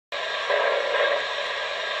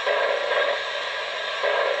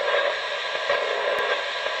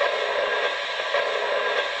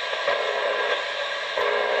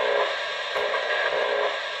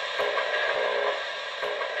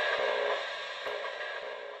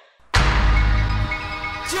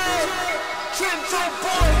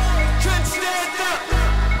TrentonDoeBoy, Trent stand up.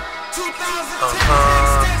 2010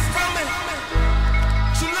 stands coming.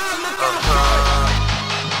 July look out.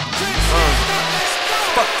 Trent stand up, let's go.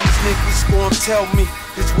 Fuck these niggas gon' tell me,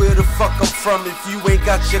 cause where the fuck I'm from. If you ain't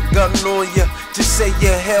got your gun on ya, just say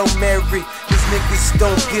your Hail Mary. These niggas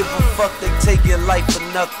don't give a fuck, they take your life for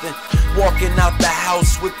nothing. Walking out the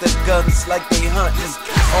house with the guns like they hunting.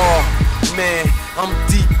 Oh man, I'm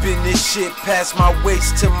deep in this shit, past my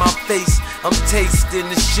waist to my face. I'm tasting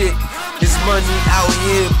the shit. There's money out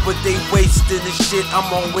here, but they wasting the shit. I'm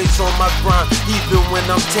always on my grind, even when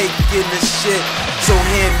I'm taking the shit. So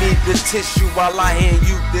hand me the tissue while I hand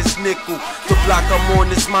you this nickel. The block I'm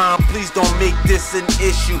on is mine, please don't make this an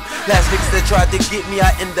issue. Last niggas that tried to get me,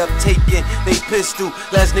 I end up taking they pistol.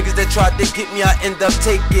 Last niggas that tried to get me, I end up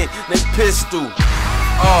taking they pistol.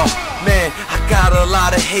 Oh man, I got a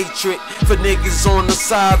lot of hatred for niggas on the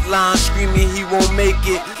sideline screaming he won't make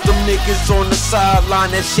it. Them niggas on the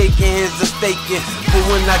sideline that shaking hands and faking. But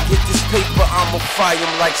when I get this paper, I'ma fry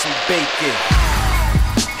him like some bacon.